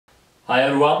Hi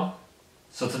everyone!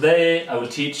 So today I will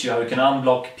teach you how you can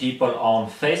unblock people on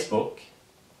Facebook.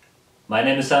 My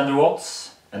name is Waatz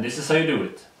and this is how you do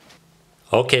it.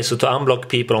 Okay, so to unblock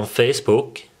people on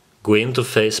Facebook, go into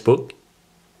Facebook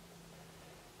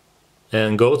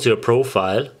and go to your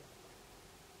profile.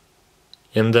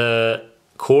 In the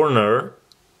corner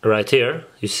right here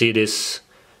you see these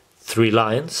 3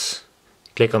 lines.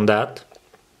 Click on that.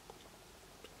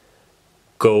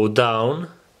 Go down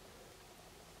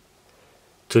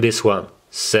to this one,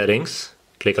 settings,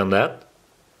 click on that.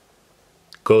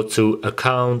 Go to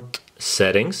account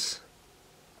settings.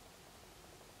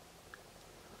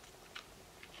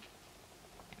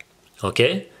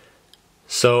 Okay,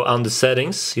 so on the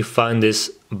settings you find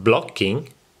this blocking,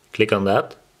 click on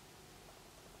that.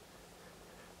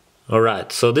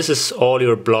 Alright, so this is all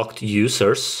your blocked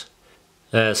users.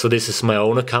 So this is my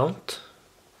own account.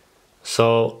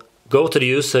 So go to the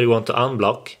user you want to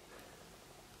unblock.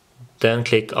 Then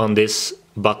click on this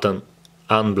button,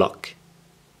 Unblock.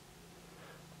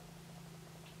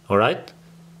 Alright,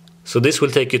 so this will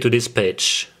take you to this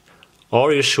page.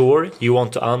 Are you sure you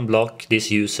want to unblock this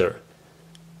user?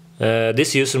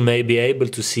 This user may be able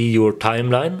to see your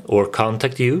timeline or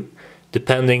contact you,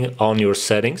 depending on your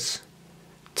settings.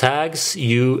 Tags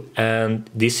you and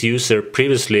this user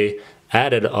previously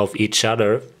added of each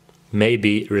other may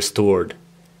be restored.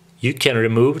 You can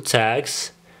remove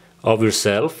tags of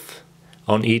yourself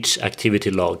on each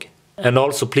activity log. And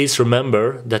also please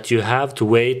remember that you have to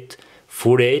wait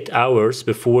 48 hours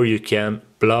before you can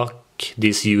block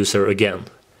this user again.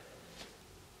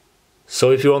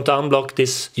 So if you want to unblock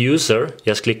this user,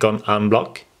 just click on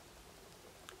Unblock.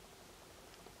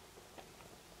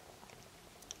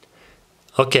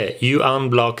 Okay, you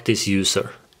unblock this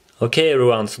user. Okay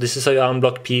everyone, so this is how you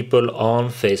unblock people on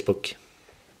Facebook.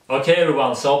 Okay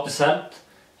everyone, so I hope this helped.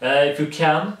 If you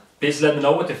can, please let me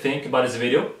know what you think about this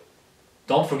video.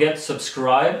 Don't forget to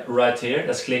subscribe right here,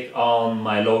 just click on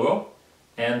my logo.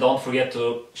 And don't forget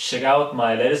to check out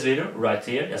my latest video right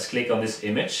here, just click on this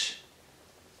image.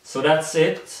 So that's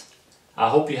it. I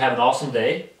hope you have an awesome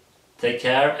day. Take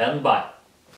care and bye.